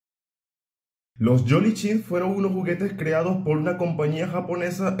Los Jolly Chimp fueron unos juguetes creados por una compañía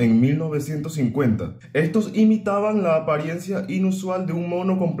japonesa en 1950. Estos imitaban la apariencia inusual de un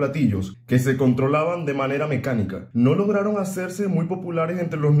mono con platillos, que se controlaban de manera mecánica. No lograron hacerse muy populares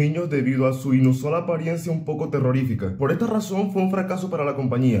entre los niños debido a su inusual apariencia un poco terrorífica. Por esta razón fue un fracaso para la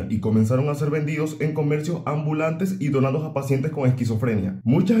compañía y comenzaron a ser vendidos en comercios ambulantes y donados a pacientes con esquizofrenia.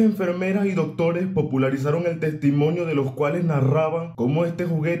 Muchas enfermeras y doctores popularizaron el testimonio de los cuales narraban cómo este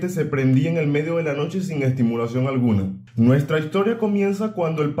juguete se prendía en el medio de la noche sin estimulación alguna. Nuestra historia comienza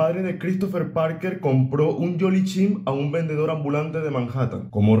cuando el padre de Christopher Parker compró un Jolly Chimp a un vendedor ambulante de Manhattan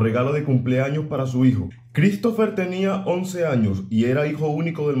como regalo de cumpleaños para su hijo. Christopher tenía 11 años y era hijo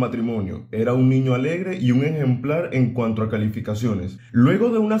único del matrimonio. Era un niño alegre y un ejemplar en cuanto a calificaciones.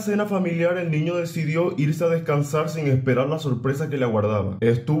 Luego de una cena familiar, el niño decidió irse a descansar sin esperar la sorpresa que le aguardaba.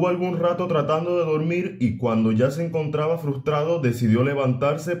 Estuvo algún rato tratando de dormir y cuando ya se encontraba frustrado, decidió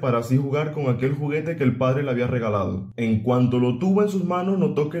levantarse para así jugar con aquel juguete que el padre le había regalado. En cuanto lo tuvo en sus manos,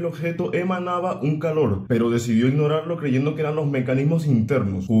 notó que el objeto emanaba un calor, pero decidió ignorarlo creyendo que eran los mecanismos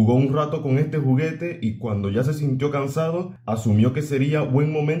internos. Jugó un rato con este juguete y cuando ya se sintió cansado, asumió que sería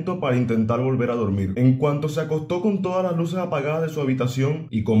buen momento para intentar volver a dormir. En cuanto se acostó con todas las luces apagadas de su habitación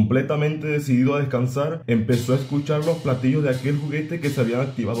y completamente decidido a descansar, empezó a escuchar los platillos de aquel juguete que se habían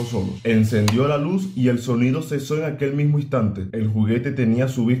activado solos. Encendió la luz y el sonido cesó en aquel mismo instante. El juguete tenía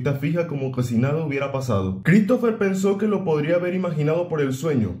su vista fija como que si nada hubiera pasado. Christopher pensó que lo podría haber imaginado por el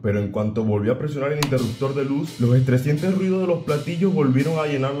sueño, pero en cuanto volvió a presionar el interruptor de luz, los estresientes ruidos de los platillos volvieron a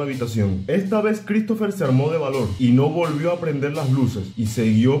llenar la habitación. Esta vez Christopher se armó de valor y no volvió a prender las luces y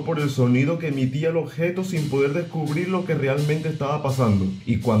siguió por el sonido que emitía el objeto sin poder descubrir lo que realmente estaba pasando.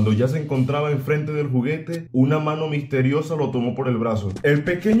 Y cuando ya se encontraba enfrente del juguete, una mano misteriosa lo tomó por el brazo. El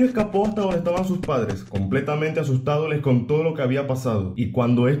pequeño escapó hasta donde estaban sus padres. Completamente asustado les contó lo que había pasado y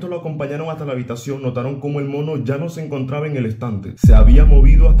cuando estos lo acompañaron hasta la habitación, notaron cómo el mono ya no se encontraba en el estante. Se había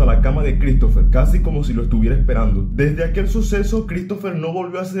movido hasta la cama de Christopher, casi como si lo estuviera esperando. Desde aquel suceso, Christopher no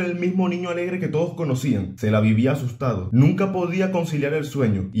volvió a ser el mismo niño alegre que todos conocían. Se la vivía asustado, nunca podía conciliar el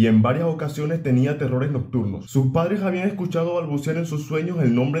sueño y en varias ocasiones tenía terrores nocturnos. Sus padres habían escuchado balbucear en sus sueños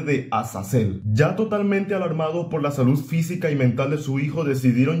el nombre de Azazel. Ya totalmente alarmados por la salud física y mental de su hijo,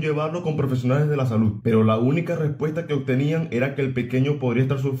 decidieron llevarlo con profesionales de la salud, pero la única respuesta que obtenían era que el pequeño podría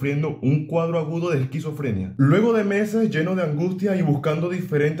estar sufriendo un cuadro agudo de esquizofrenia. Luego de meses llenos de angustia y buscando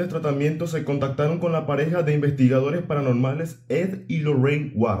diferentes tratamientos, se contactaron con la pareja de investigadores paranormales Ed y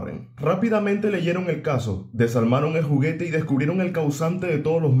Lorraine Warren. Rápidamente leyeron el caso, desarmaron el juguete y descubrieron el causante de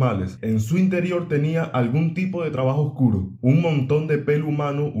todos los males. En su interior tenía algún tipo de trabajo oscuro, un montón de pelo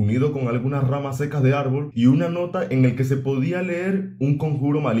humano unido con algunas ramas secas de árbol y una nota en el que se podía leer un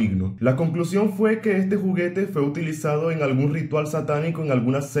conjuro maligno. La conclusión fue que este juguete fue utilizado en algún ritual satánico en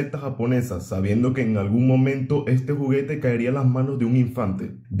algunas sectas japonesas, sabiendo que en algún momento este juguete caería en las manos de un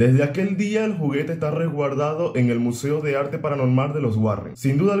infante. Desde aquel día el juguete está resguardado en el Museo de Arte Paranormal de los Warren.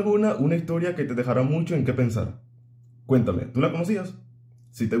 Sin duda alguna, una historia que te dejará mucho en qué pensar. Cuéntame, ¿tú la conocías?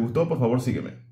 Si te gustó, por favor sígueme.